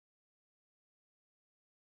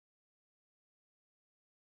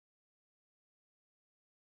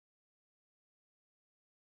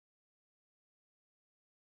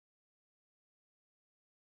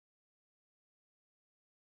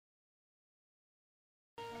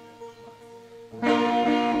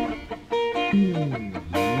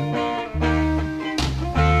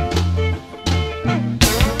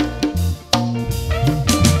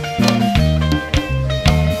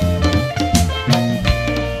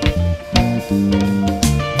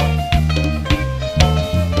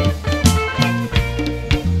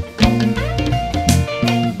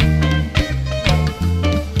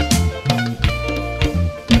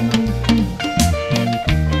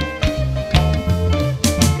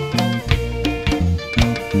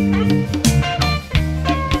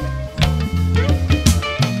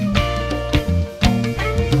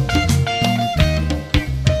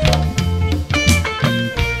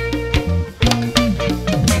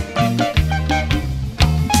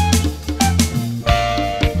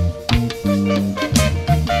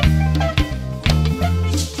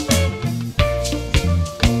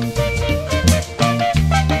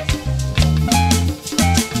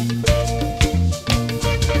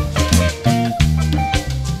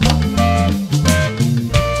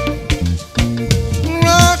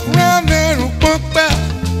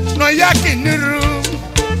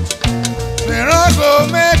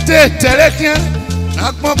Terekia,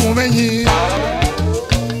 Nakmomeni,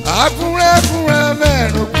 Akura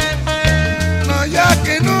Mero, no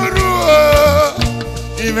Yakinuru,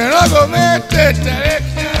 Iverago Mete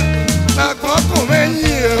Terekia,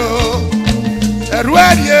 Nakmomeni,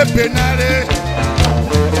 Erwadia Penare,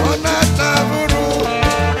 Onataburu,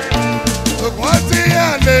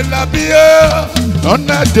 Oquatia de la Bia,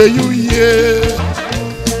 Ona de Yuye,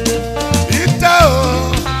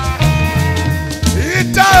 Itao.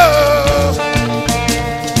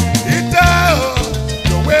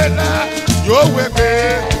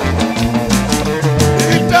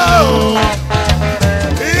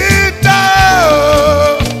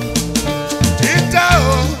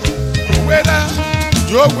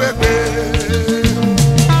 Your way,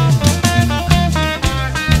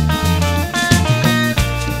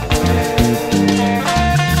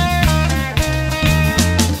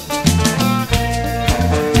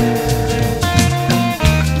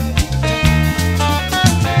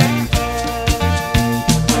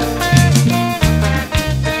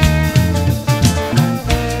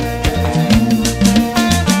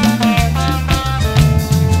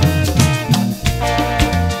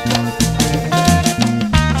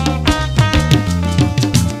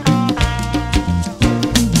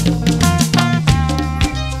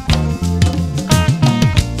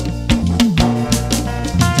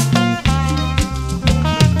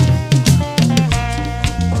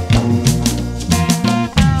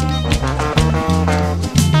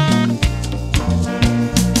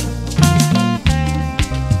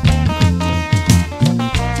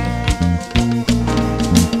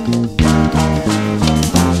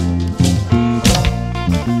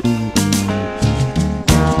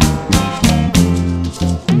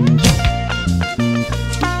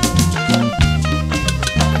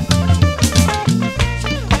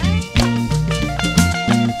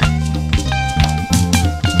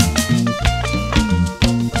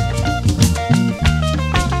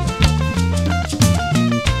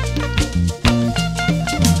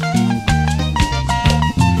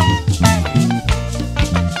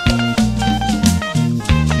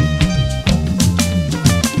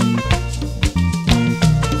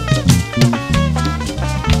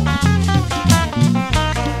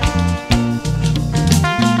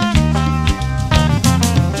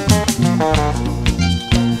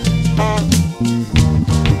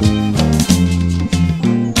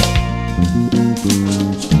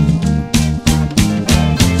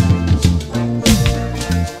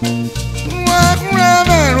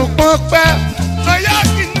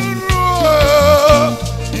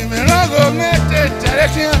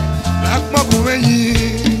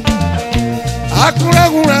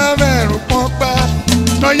 Akura Mero Pompa,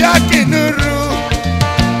 no Yakinuru,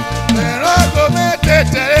 Merago Mete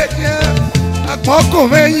Terekia, Akmoko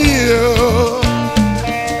Menio,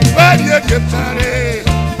 Varia de Pare,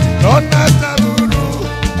 Donna Taburu,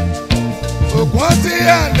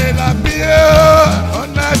 Oquatia de la Pia,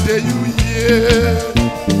 Donna de Yuye,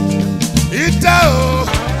 Itao,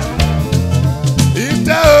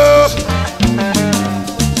 Itao,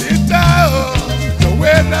 Itao,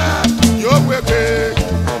 Joanna. Your way,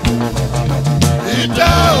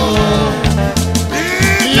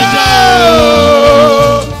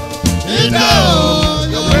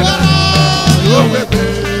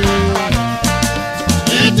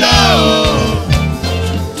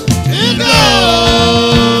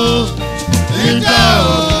 Itao,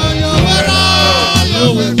 your way,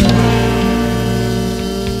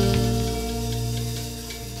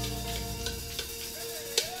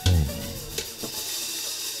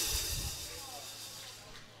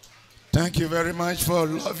 Thank you very much for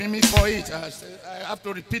loving me for it. I have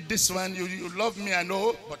to repeat this one. You love me, I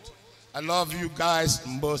know, but I love you guys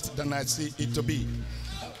most than I see it to be.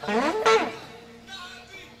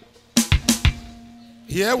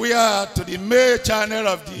 Here we are to the main channel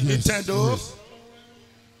of the Nintendo. Yes.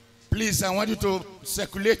 Please, I want you to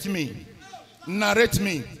circulate me, narrate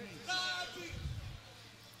me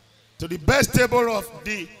to the best table of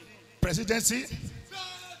the presidency,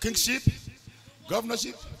 kingship,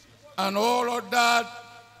 governorship, and all other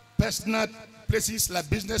personal places like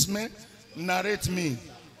businessmen. Narrate me.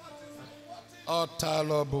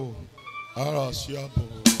 Otalobo, Arasiabo.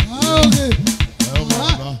 Okay.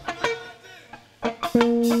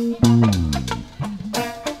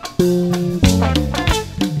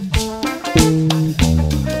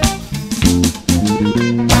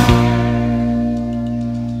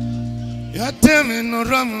 Yatemi no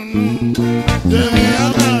ramunu, yemi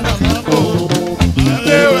amana mabo,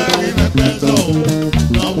 alewa imepeto,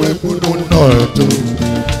 nawe kudu noto.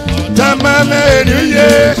 Tamame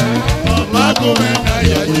niye, makume na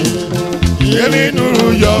yaye, yemi nuru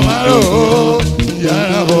yomaro,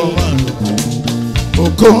 yara bomano.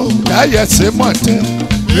 Oko kaya se mote,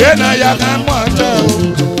 yena yaka mote.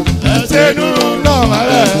 Ese nuru no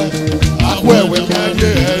mara, akwewe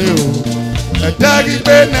kanye o. Dagi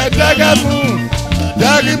pe na daga mu,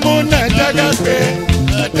 dagi mu na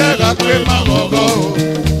daga pe ma gogo.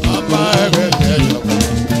 Apa ebe teyo.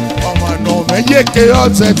 Ọmọ no me yeke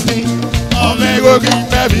ọsẹ ti, ọmọ ego ki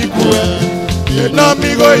me bi ku e. Ina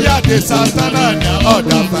mi go ya de Santana ni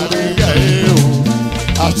oda fari ya e o.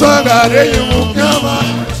 Asonga re yu kama,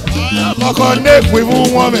 ọkọ ne ku mu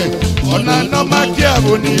won me. Ona no ma ki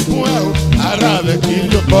abo ni fun e o. Ara be ki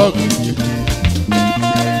lo bogu.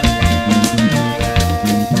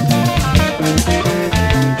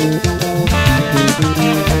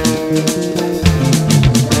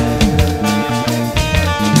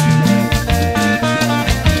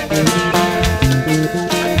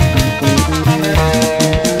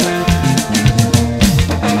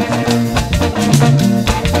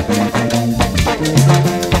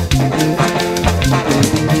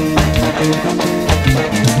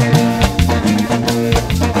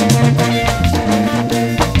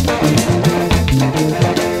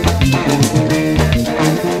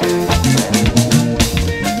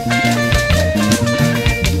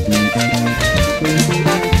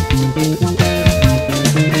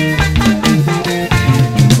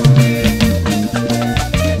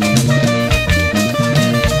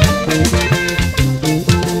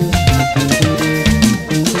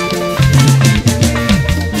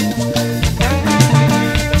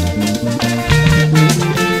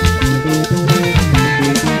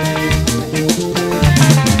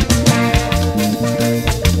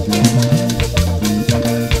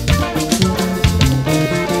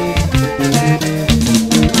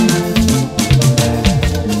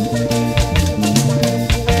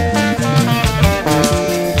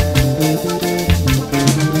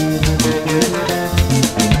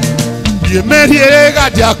 Yemeri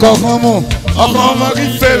gadi akokomo, okomo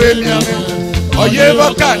ki fere miame. Oye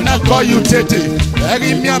boka na ko you tete,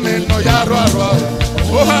 eri miame no ya ro ro.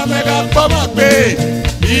 Oha mega poma pe,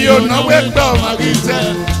 iyo no we gbo magite.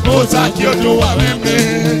 Osa ki odo wa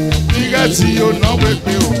meme, diga ti yo no we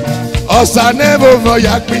pe o. Osa nebo vo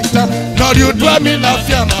ya pita, no you do me na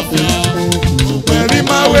fia mafia. Peri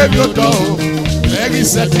ma we bi odo, eri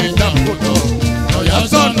seti na kodo. No ya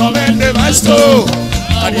son no me de masto.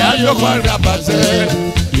 Aria yo kwa rabaze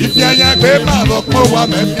ifi anya gbe ma bo ko wa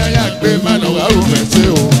me fi anya gbe ma no wa ru me se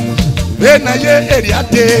o e na ye eri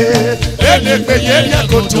ade e le gbe ye eri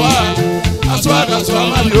akotwa aswa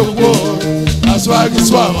ma lo wo aswa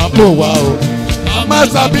ma bo wa o ama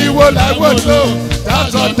sabi wo la wo lo ta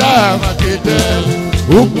so da ma kede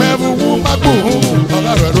u me bu ma bu o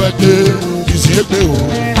la ro ede ise pe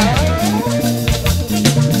o.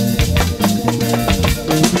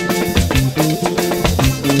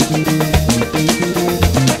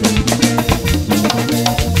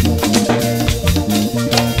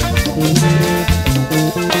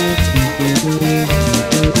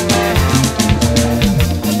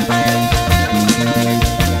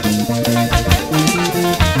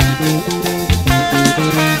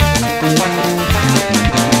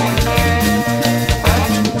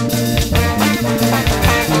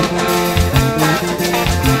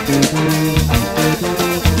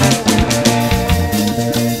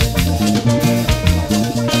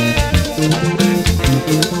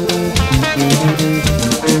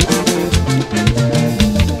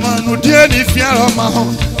 Ni fiaro maho,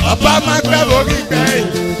 Papa ma gbe bogi gbe.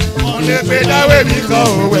 On le pe dawe mi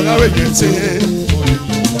ko we lawe jete.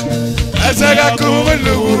 Sega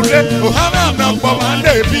kumulure, ohama na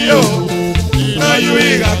pomande bio. Na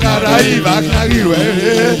yui gakara iba kagiwe.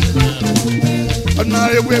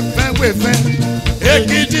 Onare wefen.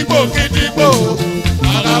 Ekitibo.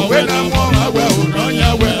 Agawe na mo mawe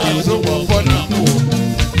unonya we azubo bona mu.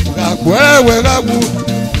 Gagwe gagu.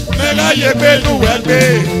 Mega yebenu webe.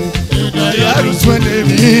 Na yaru swene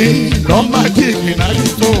ni. No magiki na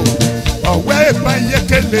lito. Owe pa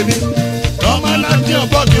yekele ni. Ọmọláńtí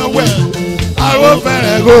ọgọ́dì ọwẹ́ àwọn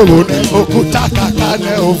fẹ́rẹ̀ gbogbo ní òkúta kàkà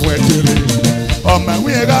ní òfin ẹ̀jẹ̀rẹ̀ ọmọ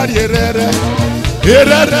ìwé kárí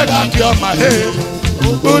erẹ́rẹ́ kàkí ọmọ ẹ̀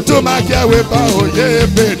kútù máa kí ẹ̀wé bá òye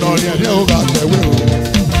ebè nọ̀rí ẹ̀rí ọ̀gá tẹ̀wé o.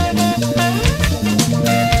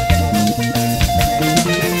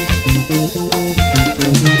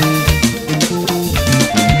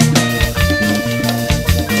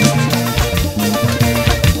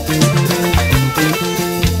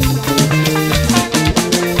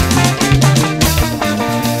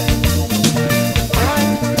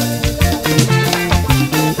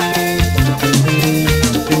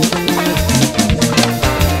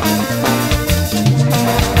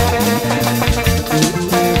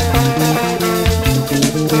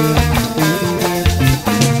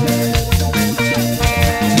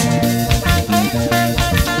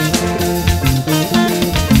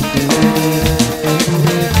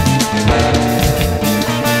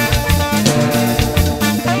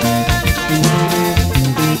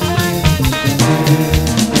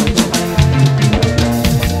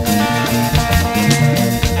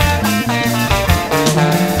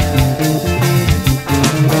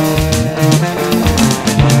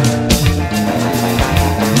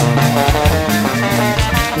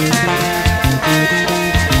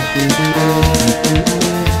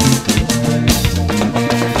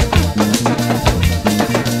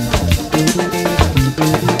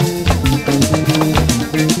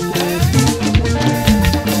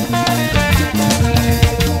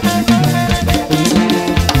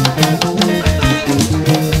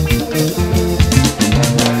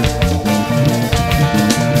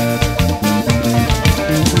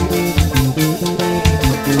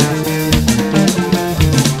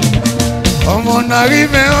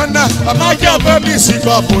 Arrive on a magia baby si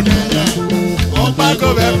baboni on pa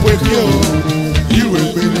go be peki o iwe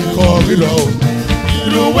pe ni ko ri lo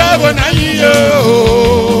ilu we go na yi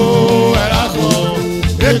o era ko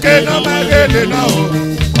eke no ma gele na o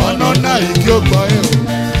ono na iki ogbo e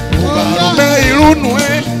o ba me irunu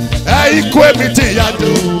e iko mi ti ya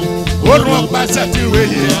do orun pa se ti we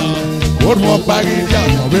ye orun pa ri ya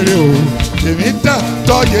mo bere o èmi ta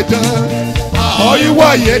to ye dan o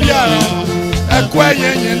iwo ye ri ara ẹ̀kọ́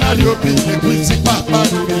ẹ̀yẹ yẹn lárí òbí ẹ̀kú tí pàpà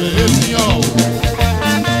lórí ènìyàn.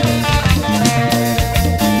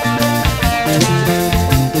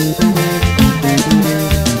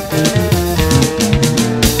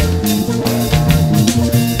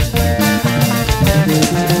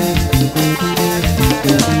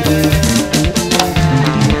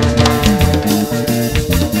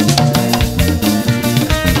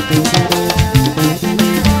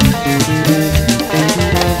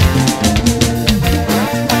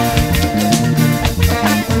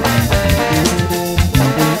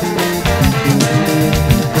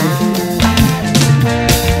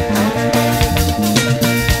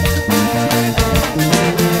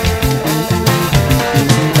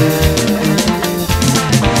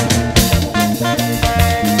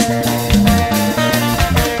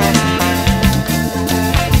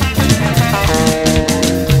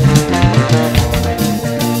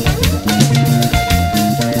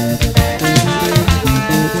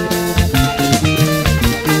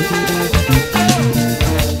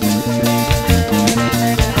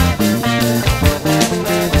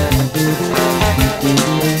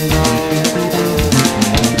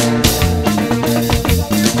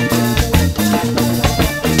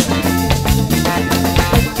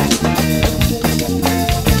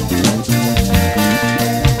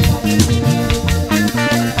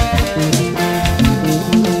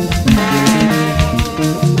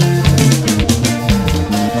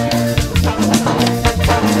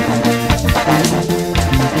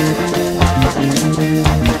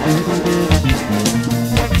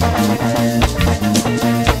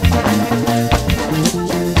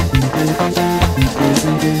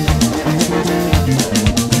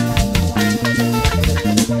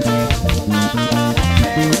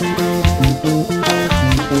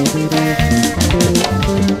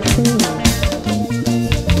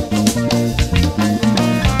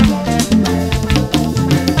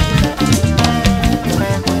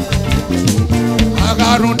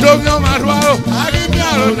 Arundovio maruao, agimi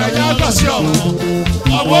aro na ya pasio.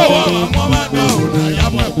 Awo wa mama na una ya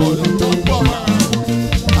mo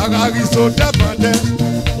tó dẹ́gbọ̀dẹ́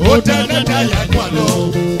ó tẹ́lẹ̀ dáyà gbọ́n lọ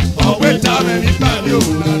ọ̀wé ta mẹ́ nípa ní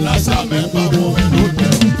òun náà lásà mẹ́fà mọ́ ẹ̀ ló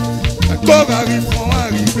tẹ̀. ẹ̀kọ́ rárí fún wa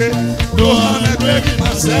rí pé ló hàn ẹgbẹ́ kí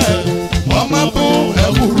máa sẹ́ ọmọ fún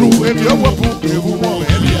ẹ̀wúrú èmi ó wọ́ fún ewu wọn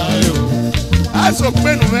ẹ̀ lé ayé o. àìsàn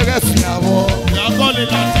pẹ́ẹ́nù mẹ́rẹ́ fi àwọ̀. ìyàgọ́ lè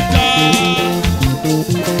láti já.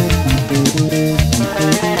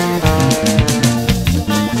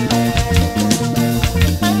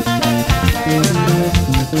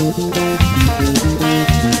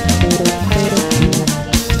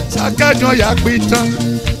 Sakajọ ya pitan,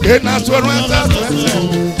 kena sọ̀rọ̀ ẹsẹ̀ sẹ̀sẹ̀,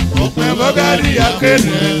 ọ̀pẹ̀ bọ́gárì ya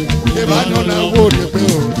kéde, ìbàdàn náà wò lè pé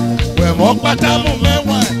o. Wẹ̀mọ́ pátámù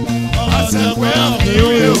mẹ́wàá, àṣẹ̀wẹ̀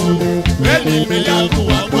àfihàn o. Bẹ́ẹ̀ni ìgbéyà kò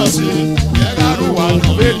wá pọ̀ sí, yẹ̀rọ àrùwà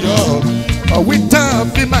lọ́wọ́ yọ. Ọ̀wí tán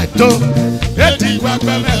fi máa tó, ètí ìwà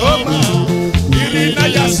gbẹ̀mẹ̀ ó máa. Ìrì náà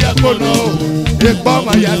yà sí ẹ̀kọ́ náà o, ìpọ́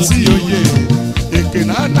máa yà sí òye.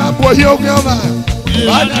 Ìkìnnà náà bọ̀ yóò yọ̀ máa,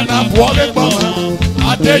 ìbàdàn náà bọ̀ ọ́ gbẹ̀gbọ́n máa.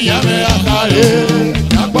 Adéyàmé akare,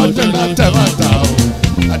 agbọ́dọ̀ náà tẹ̀ máa ta o.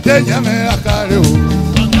 Adéyàmé akare o.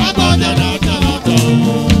 Agbọ́dọ̀ náà tẹ̀ máa ta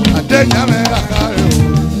o. Adéyàmé akare o.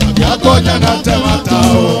 Agbọ́dọ̀ náà tẹ̀ máa ta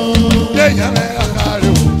o. Adéyàmé akare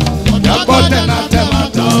o. Agbọ́dọ̀ náà tẹ̀ máa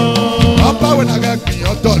ta o. Ọba wo na kẹ́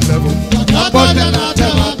gbìyàn dọ̀ lẹ́mu. Agbọ́dọ̀ náà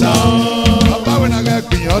tẹ̀ máa ta o. Ọba wo na kẹ́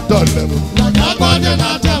gbìyàn dọ̀ lẹ́mu. Agbọ́dọ̀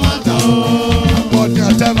náà tẹ̀ máa ta o. Agbọ́dọ̀ náà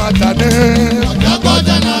tẹ̀ máa ta ní.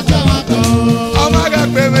 Agbọ́dọ̀ náà tẹ̀ máa ta o.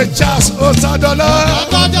 Bebe Charles Osadola.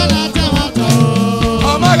 Agbọ́dọ̀ náà tẹ̀ máa ta o.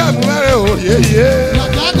 Ọmọge mumere oyeye.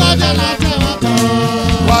 Agbọ́dọ̀ náà tẹ̀ máa ta o.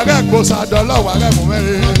 Wàgẹ̀ Osadola wàgẹ̀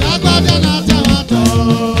mumere. Agbọ́dọ̀ náà tẹ̀ máa ta o.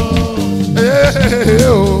 Ee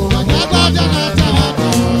o. Agbọ́dọ̀ náà tẹ̀ máa ta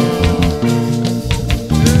o.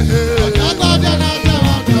 Agbọ́dọ̀ náà tẹ̀ máa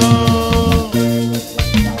ta o.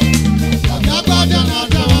 Agbọ́dọ̀ náà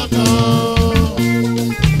tẹ̀ máa ta o.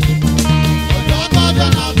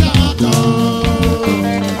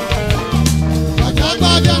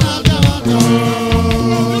 Agbọ́dọ̀ náà tẹ̀ máa ta o.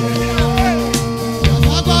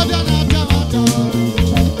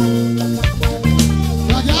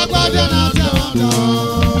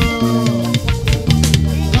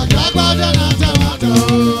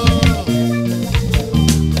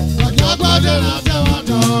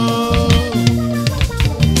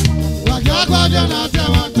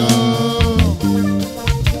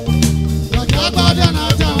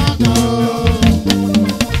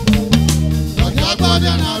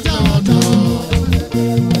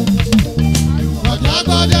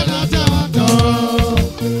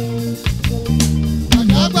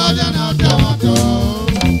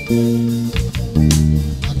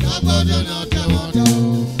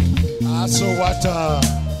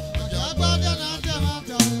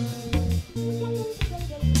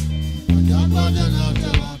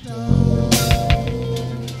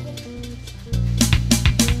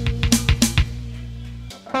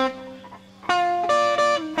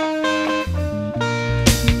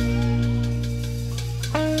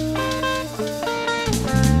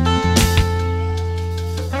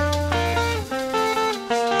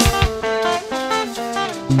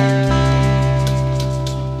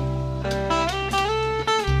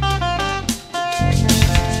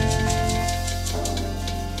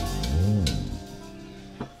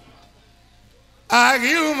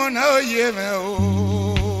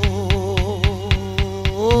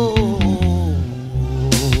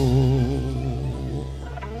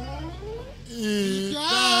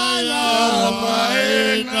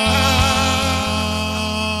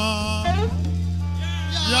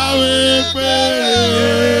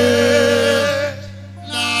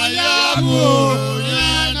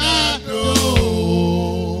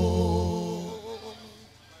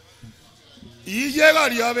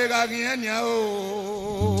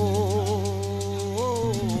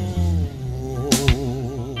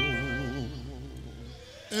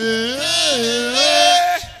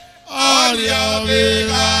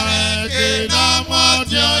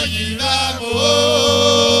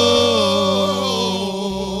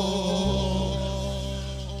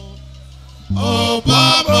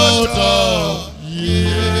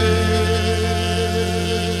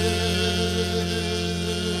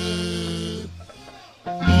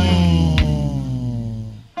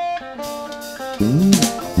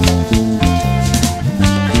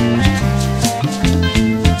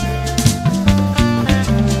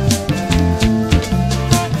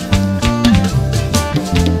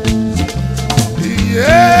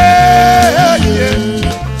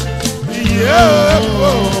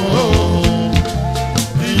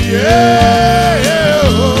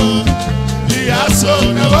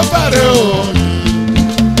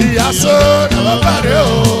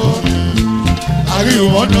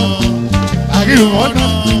 Agirumona,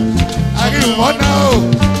 Agirumona,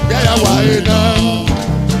 Gaya Waina.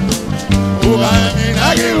 Uga mi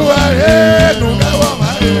Agiruwa, Nuga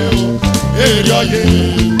Wamae, Edoye.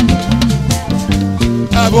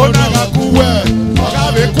 Abona Gakuwe,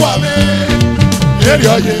 Ogabe Kwame,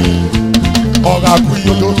 Edoye. Ogaku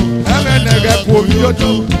Yodo, Emenege Kwobi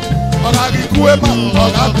Yodo. Ogagi Kuema,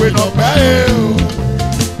 Ogakwe no Peo.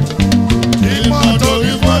 Imoto,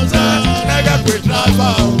 Nega Kwe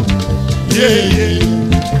driver.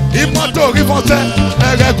 Yeah. Imoto,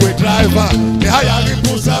 Nega Kwe driver. The higher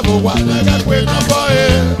Ripusa, Nega Kwe no boy.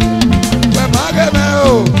 When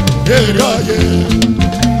Magameo, yeah.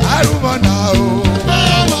 I don't know.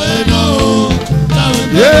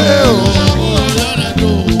 Yeah.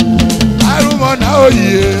 I don't know,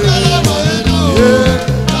 yeah.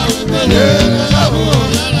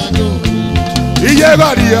 Iye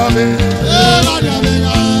bari ame,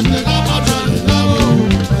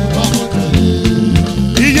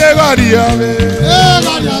 iye bari ame,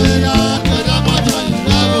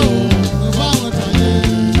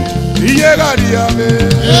 iye bari ame.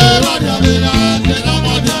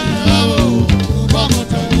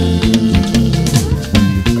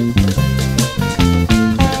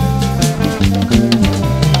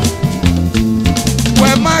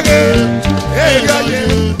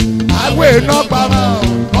 Agwe no para,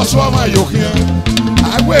 no swama yoke.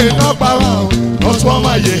 Agwe no para, no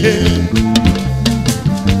swama ye.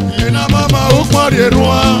 Ina mama ukmari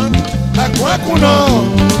ruwa, akwa kuno,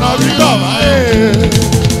 na bigama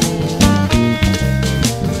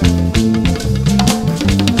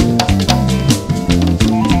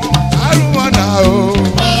Arumana o.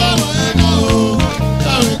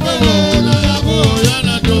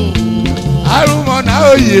 Arumana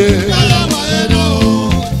o ye.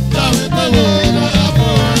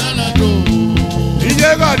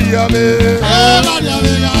 Iyegariame,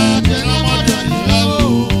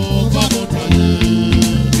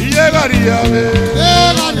 Iyegariame,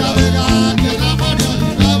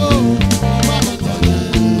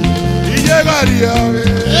 Iyegariame.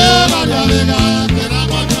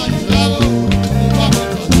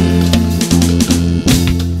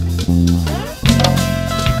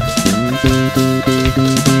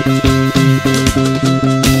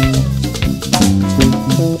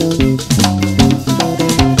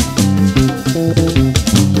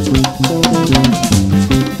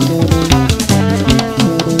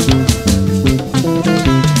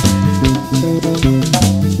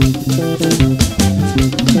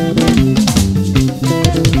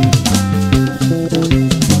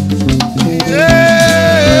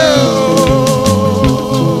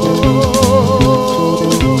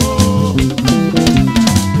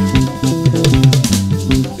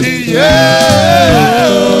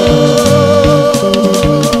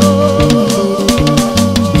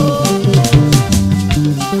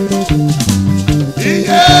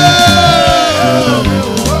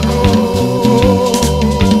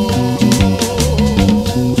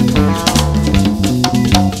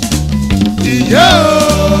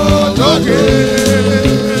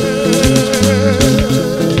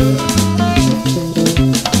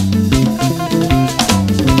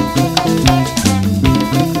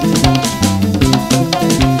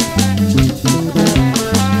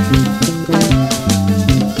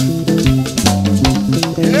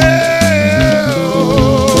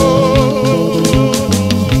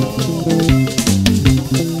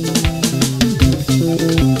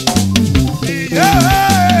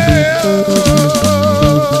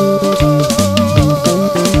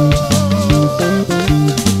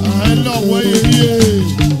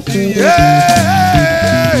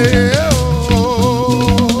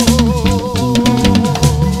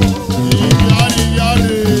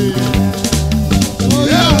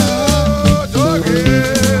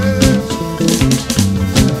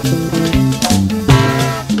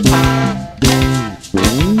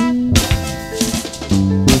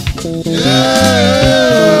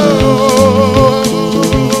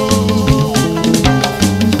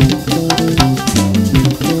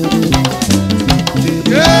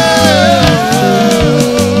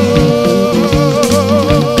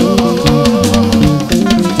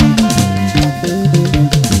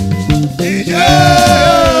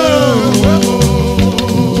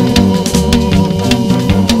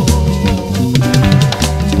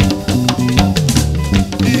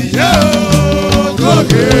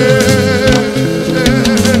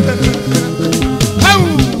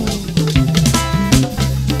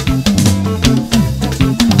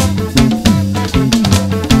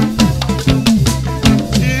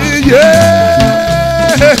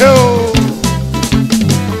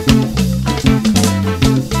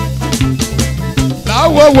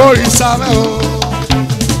 wo isame o.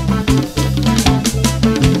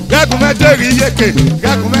 Gẹ́gùnmẹ́dé rí yéke,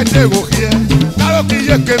 gẹ́gùnmẹ́dé rò kí ẹ. Káró kí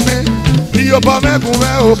yéke mi, ìyóbọ̀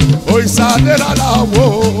mẹ́gùnmẹ́ o, òìsàdé lálá wo.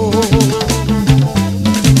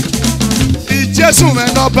 Ìjésù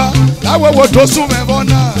mẹ́nọ́bà, láwọ̀wọ̀ tó sùn mẹ́bọ̀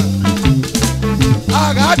náà.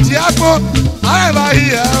 Àgàtì àgbọ̀, àìbá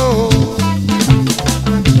yíyẹ o.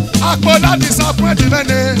 Àpò láti disappoint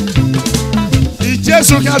mẹ́ni.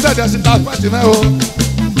 Ìjésù kí á tẹ̀lé disappoint mẹ́ o.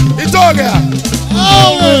 Ìtòrè à.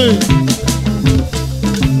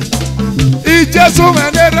 Ìjésù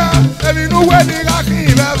mẹ́nẹ́rà, èmi inú wẹ̀ ní ìrákì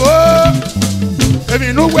ìbẹ̀ bò. Èmi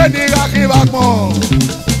inú wẹ̀ ní ìrákì ìbá pọ̀.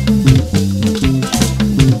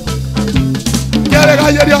 Yẹ́rẹ́ ká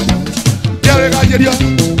yẹ́rẹ́ ọ́, yẹ́rẹ́ ká yẹ́rẹ́ ọ́.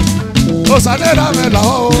 Osanera me la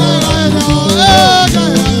o,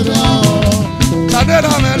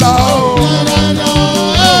 sanera me la o,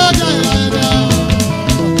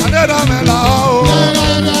 sanera me la o,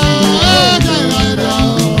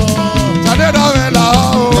 sanera me la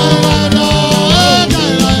o,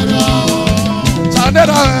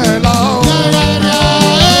 sanera me la o.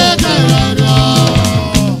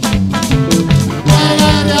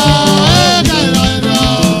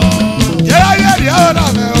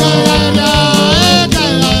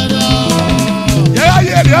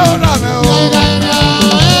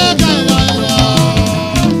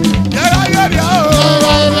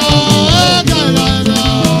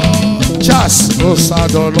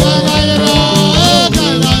 Osadolo,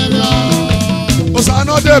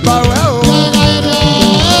 Osano de Barwell.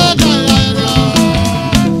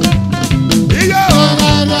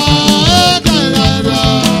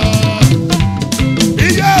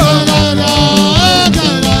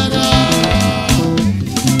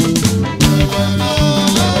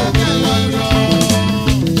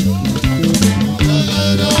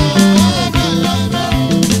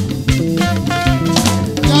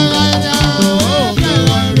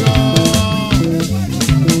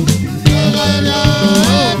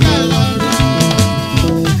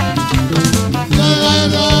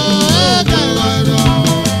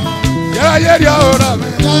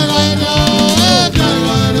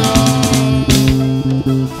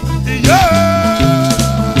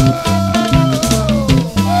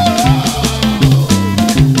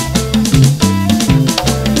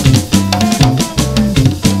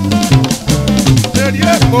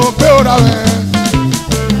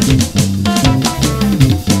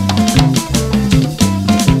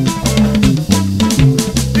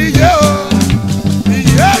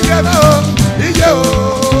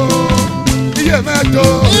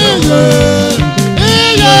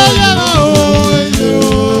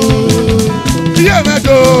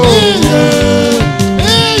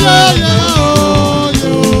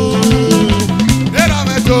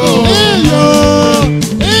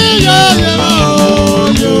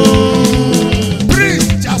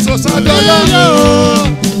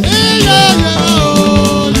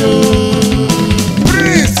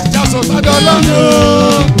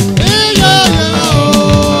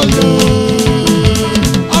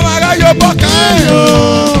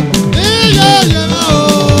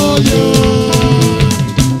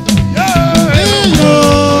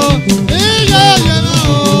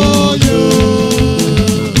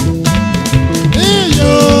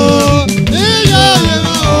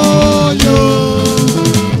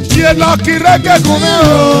 Lucky reggae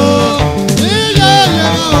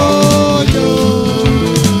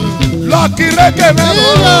Lucky reggae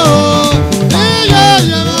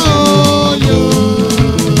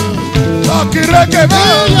Lucky reggae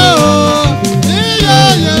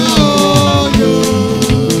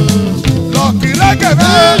Lucky reggae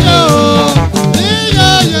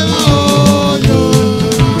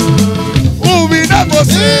Ubina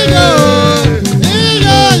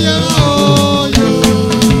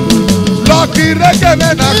Lucky reggae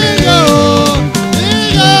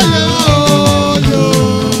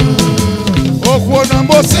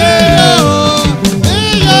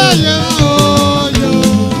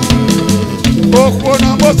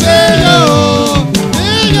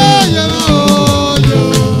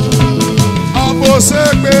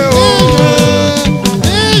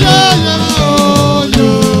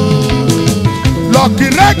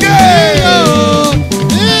Lucky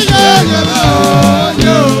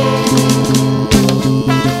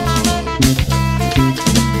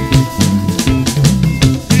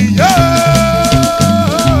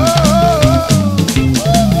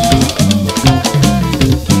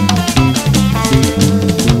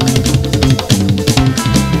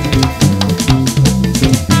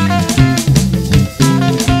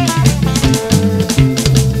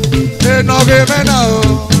no give me now.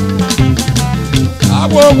 I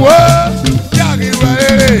won't work,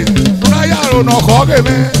 no koge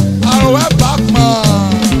me arowe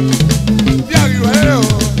backman bí ariwe o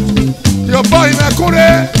tí o bọ́ ìmẹ̀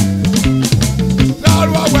kúrẹ́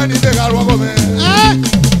láàrúwá wẹ́ni dé kárúwá kọ́ mi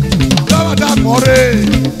lọ́wọ́ dá mọ́rẹ́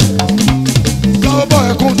lọ́wọ́ bọ́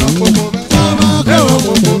ẹkún náà gbogbo mi ẹ̀wọ̀n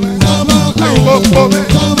gbogbo mi ẹ̀yìn gbogbo mi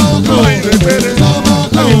lọ́wọ́ ìrèpéré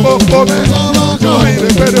ẹ̀yìn gbogbo mi lọ́wọ́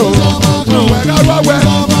ìrèpéré o lọ́wọ́ ẹ̀kárúwá wẹ́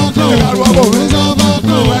ẹ̀kárúwá kọ́ mi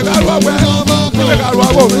lọ́wọ́ ẹ̀kárúwá wẹ́ ẹ̀kárúwá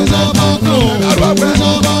kọ́ mi ẹ̀kárúwá wẹ́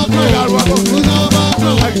ẹ̀kárúwá kọ́ mi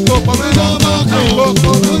ẹ̀yìn gbogbo mi ẹ̀yìn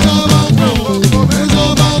gbogbo mi.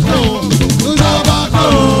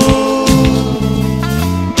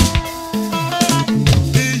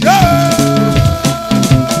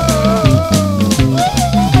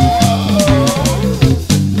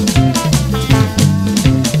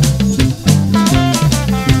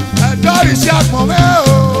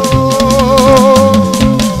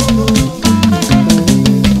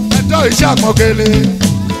 Iṣẹ́ àpọ̀kẹ́lẹ́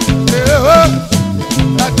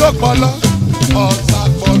ẹ̀dọ́ pọ̀lọ́ ọ̀sà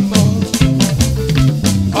pọ̀lọ́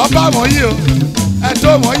ọba wọ̀nyí o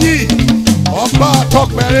ẹ̀dọ́ wọ̀nyí ọba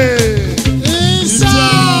tọpẹ̀rẹ̀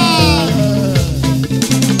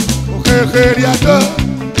òkèkè rí ẹ̀dọ́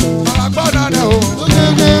alágbọ́nà rẹ̀ o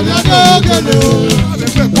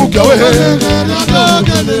àbẹ̀fẹ̀ kú gbọ̀wé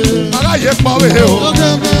aláyé pọ̀wé o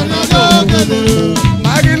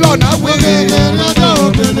máyì lọ́nà wíwí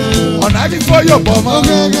ọ̀nà bí fóyò bọ̀ mọ́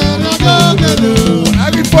ọ̀nà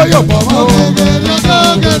bí fóyò bọ̀ mọ́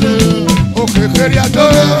òkèkè rí ẹ̀dọ́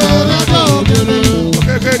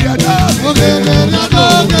òkèkè rí ẹ̀dọ́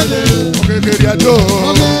òkèkè rí ẹ̀dọ́ òkèkè rí ẹ̀dọ́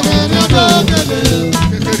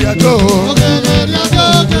òkèkè rí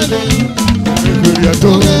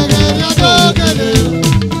ẹ̀dọ́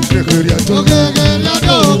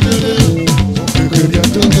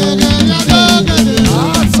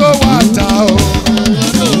aso wata o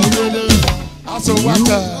aso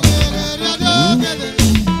wata.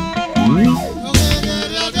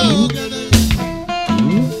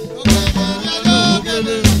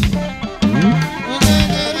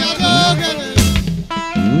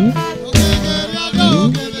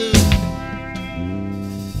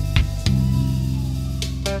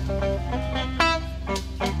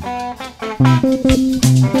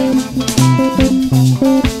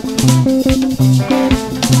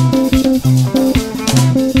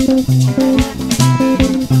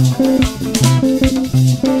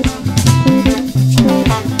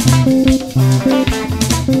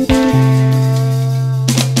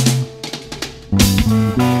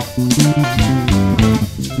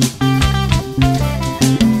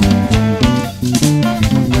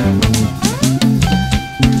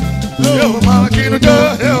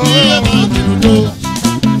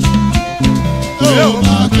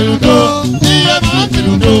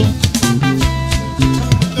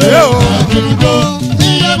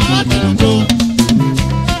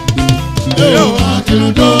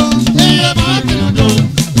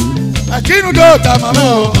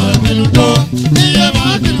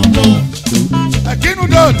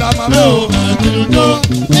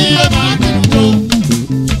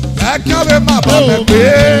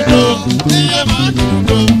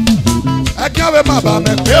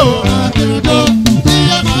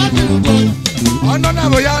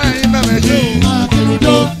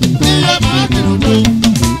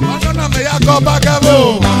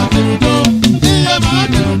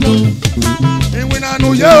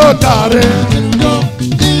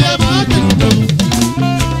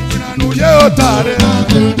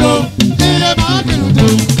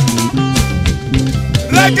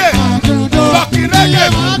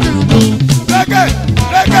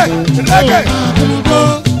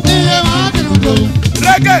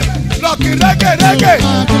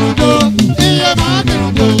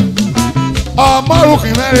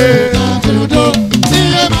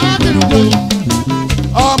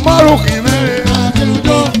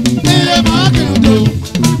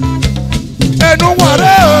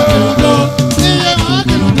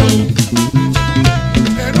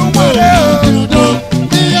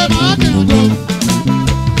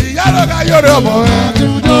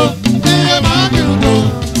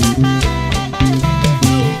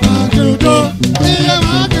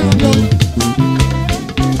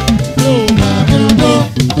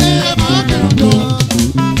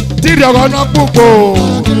 Ọ̀nà púpọ̀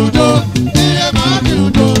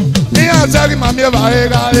ní àṣẹ́rì màmí ẹ̀bà rẹ̀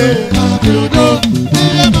rárẹ̀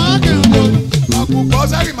àkùkọ̀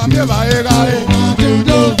ṣẹ́rì màmí ẹ̀bà rẹ̀ rárẹ̀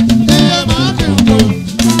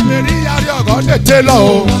èrí yàrí ọ̀gọ́ tètè lọ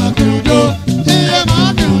o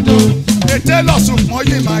tètè lọ sùpọ̀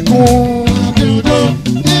yìí máa gún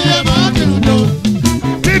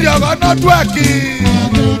tìrì ọ̀gọ́ náà dún ẹ̀kì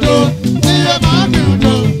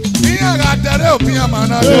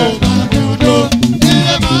amanade.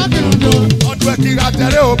 Ọdún ẹ̀kíra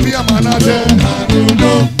tẹ̀lé òbí amanade.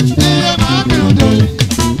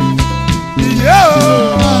 Iye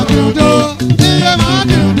o.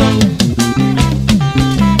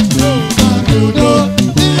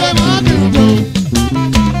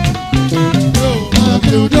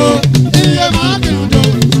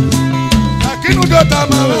 Akinu do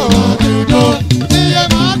tamame o.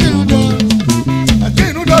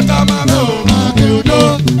 Akinu do tamame o.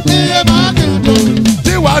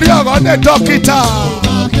 Tí wàá rí ọ̀rọ̀ ní dókítà.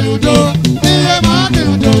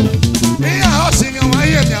 Ìyá ọ̀sìn ni wọ́n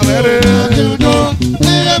yé mi àwẹ̀rẹ̀.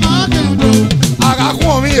 Àràkùn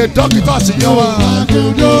omi yé dókítà sí yọ wá.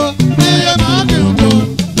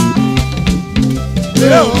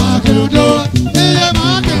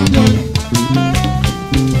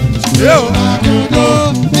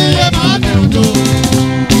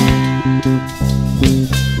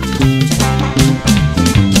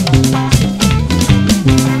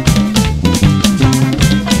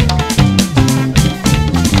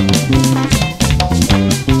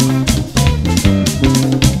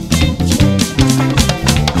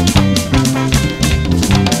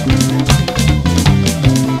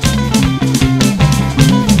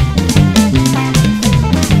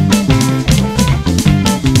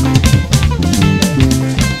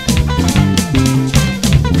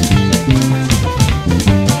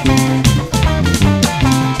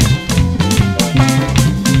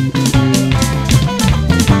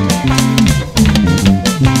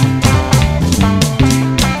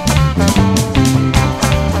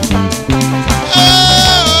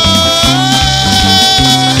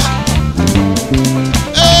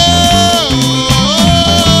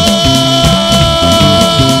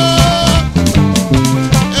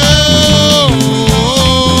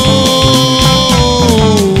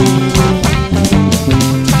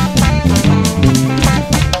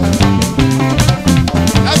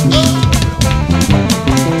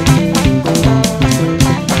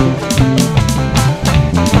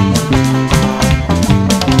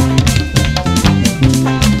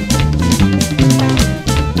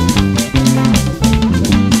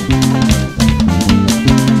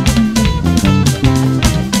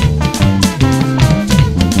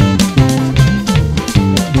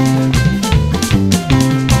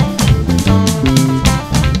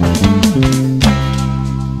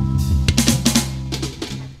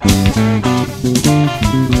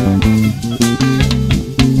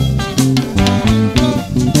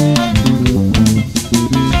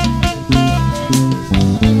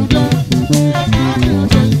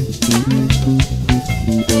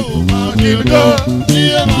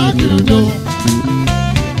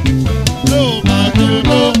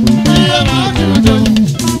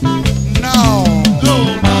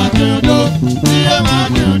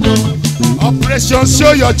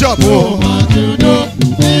 Show your job. Oh.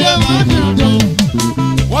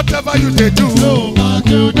 Whatever you they do,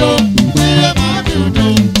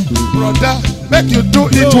 brother, make you do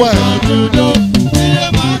it well.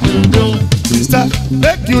 Sister,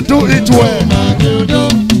 make you do it well.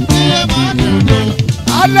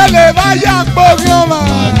 Alele vaya pogoma.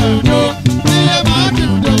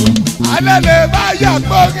 Alele vaya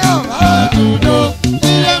pogoma.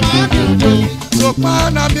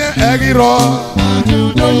 Sokmana mi egiro.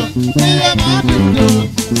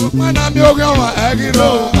 Sokmana mi ogama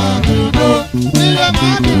egiro.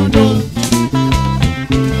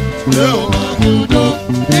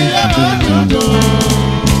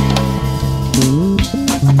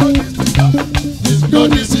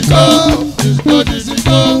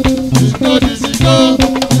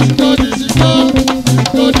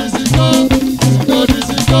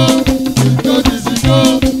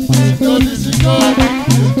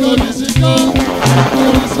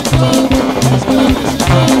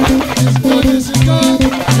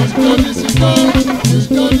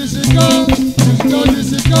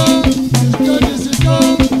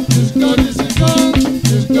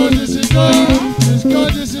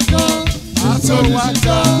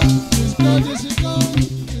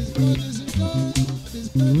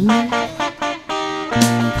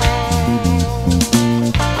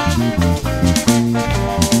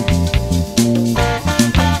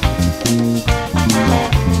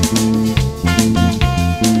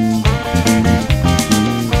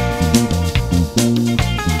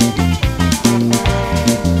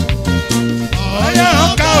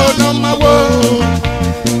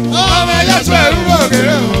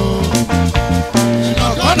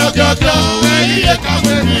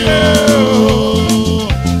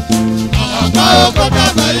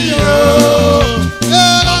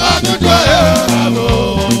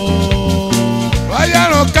 Why you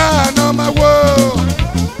don't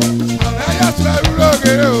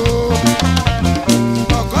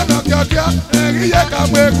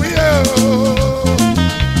kàwé wí o.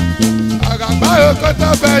 Àgàgbà òkòtò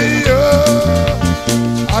bẹ́yì o.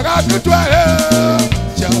 Àgà dúdú ẹ̀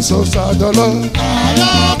tí a sọ sàdọ́lọ́.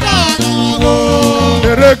 Ayọ̀kànàwó.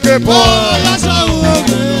 Ereke bọ̀.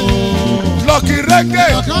 Ọ̀yọ́sọ̀wọ́gbé o. Lọ́kì reke.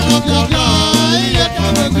 Ọ̀kànàkàkà iye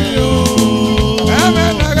kàwé wí o. Ẹ̀mẹ̀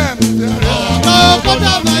nàgẹ̀ mi tẹ̀lé. Àgbà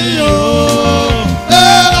òkòtò bẹ́yì o.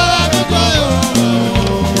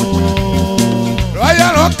 Rọ́yà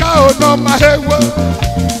ká ọ̀nà máa hewo.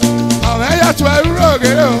 Àwọn ẹ̀yà tó ẹrú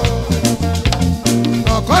ògèrè o.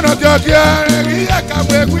 Ọ̀kọ́nà tí ó kí ẹrin rí ẹ̀ka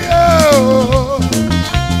gbẹ̀gbẹ̀ o.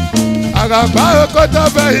 Àgàgbà òkòtò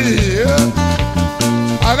bẹ́yì o.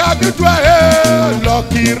 Àgà dúdú ẹ̀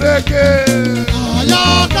lọ́kì reke.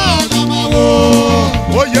 Ayọ̀kànàwó.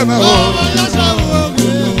 Ó yẹ mẹ́ o. Ọ̀yọ́sọ̀wọ́gbé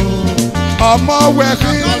o. Ọmọ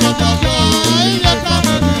wẹ̀kí. Ọ̀kànàkàkà iye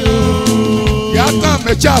kàwé wí o. Yàtọ̀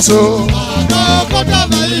mẹ́jà so. Àgbà òkòtò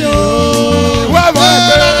bẹ́yì o. Ìwé mọ̀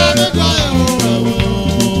ẹgbẹ́.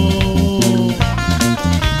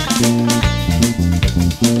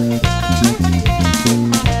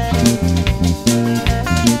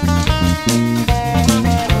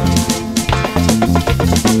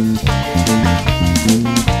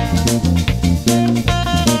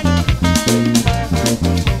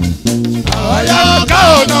 Ayọ̀ká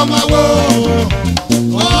ọ̀nà máa wo.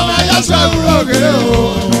 Ọmọ ẹ̀yà sẹ́wúrò ògèrè o.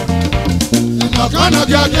 Ọ̀kọ́nà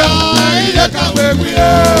kíákíá iye kàwé wí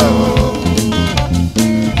o.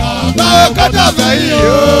 Àgbà òkòtò bẹ́yì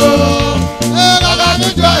o. Àgbà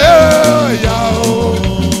dúdú ẹ̀ yà o.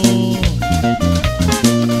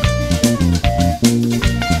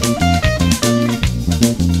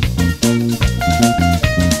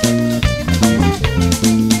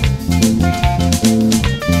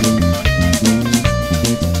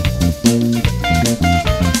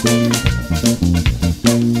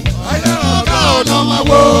 Ayọ̀ká ọ̀nà máa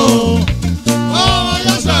wo. Ọmọ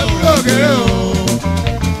ẹ̀yà sẹ́wúrò ògèrè o.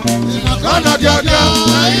 Ọ̀kọ́nà kíákíá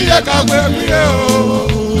iye kàwé wí o.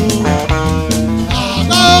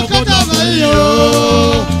 Àgbà òkòtò bẹ́yì o.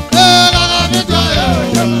 Àgbà dúdú ẹ̀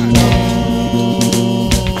yà o.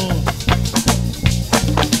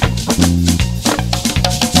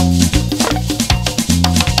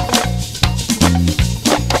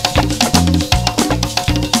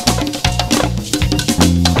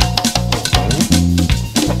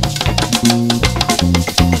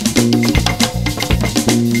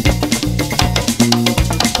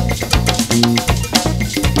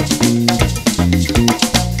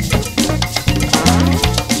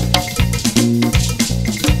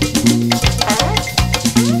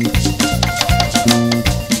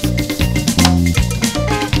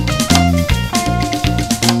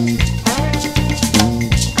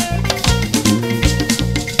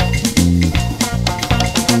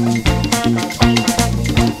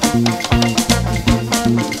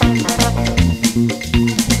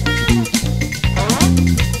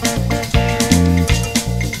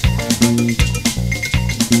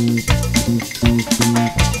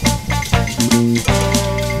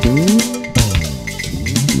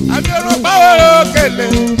 Àjọrò pàwọ́rọ̀ kele.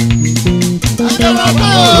 Àjọrò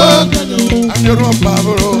pàwọ́rọ̀ kele. Àjọrò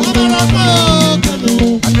pàwọ́rọ̀.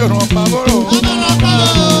 Àjọrò pàwọ́rọ̀.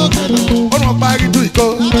 Ọ̀run parí du ìkó.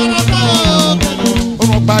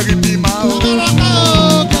 Ọ̀run parí bí màá o.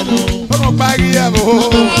 Ọ̀run parí ẹ̀bùn o.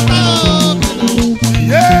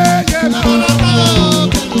 Yé yé náà.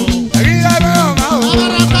 Ẹ̀rí yá mẹ́rọ̀ máa o.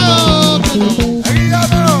 Ẹ̀rí yá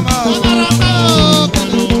mẹ́rọ̀ máa o.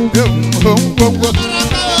 Ehun gbogbo.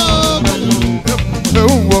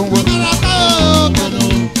 Ehun gbogbo.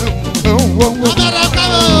 Ehun gbogbo.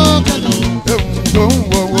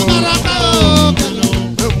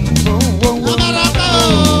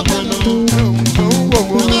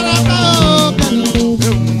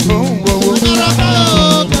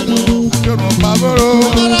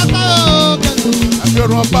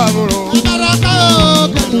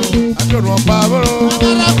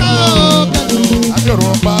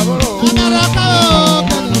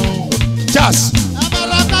 Just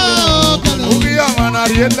Ugi amana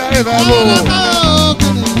rienda evabo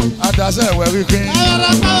Adase wewe kin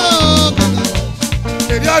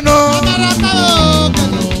Ediano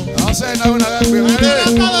Ase na una gbe mere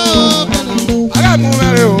Aga mu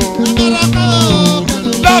mere o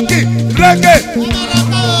Lucky reggae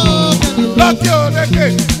Lucky o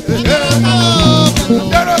reggae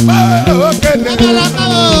Jero pa o kele Jero pa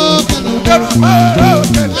o kele Jero pa o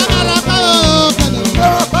kele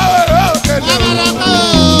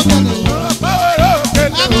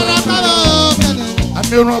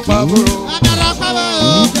Amiron pavoro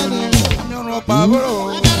Amiron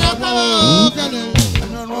pavoro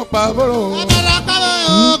Amiron pavoro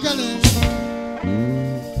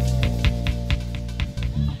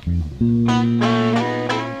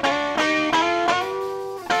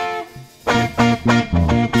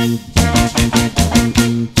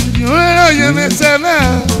Oye me seme,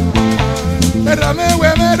 era me we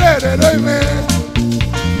me re doy me.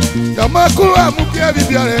 Ya ma kuwa mu pie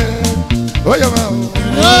bibiare. Oye ma o.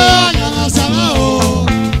 Ya ma sama o.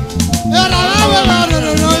 Era me we me re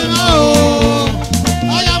doy me o.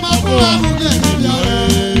 Ya ma kuwa mu pie bibiare.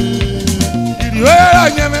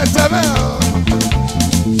 Oye me seme o.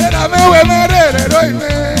 Era me we me re doy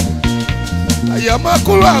me. Ya ma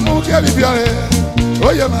kuwa mu pie bibiare.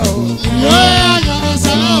 Oye ma o. Ya ma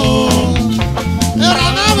sama o. Era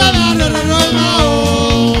me we me re doy me o.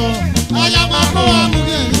 Ya ma kuwa mu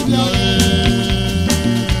pie bibiare.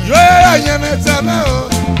 Oye me seme o.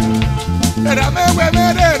 Era me we me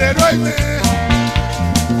re doy me.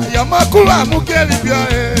 Ya ma kuwa mu pie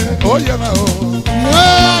bibiare. Oye ma o.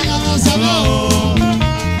 Ya ma sama o.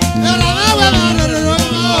 Era me we me re doy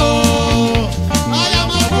me o. Ya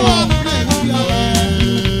ma kuwa mu pie bibiare.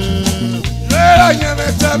 Oye me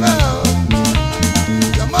seme o.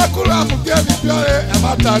 Ya ma kuwa mu pie bibiare. E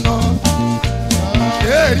mata no.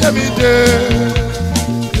 Ye mi de.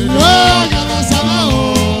 Ya ma sama o.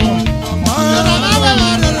 Era me we me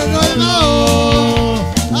re doy me o.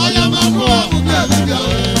 Ya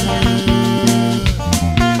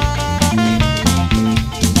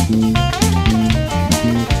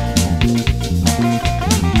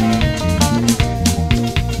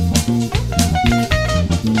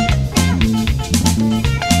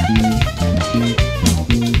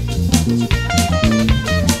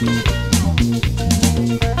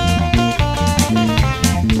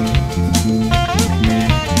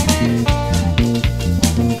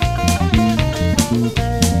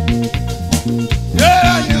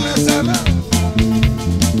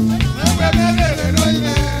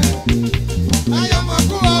ma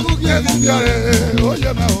kuwa mu pie bibiare.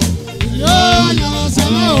 Oye ma o. Ya ma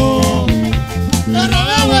sama o. Era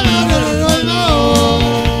me we me re doy me o.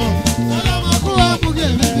 Ya ma kuwa mu pie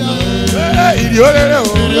bibiare. Iriolere o.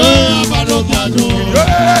 Abado piano.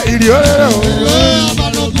 Iriolere o.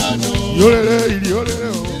 Abado piano. Iriolere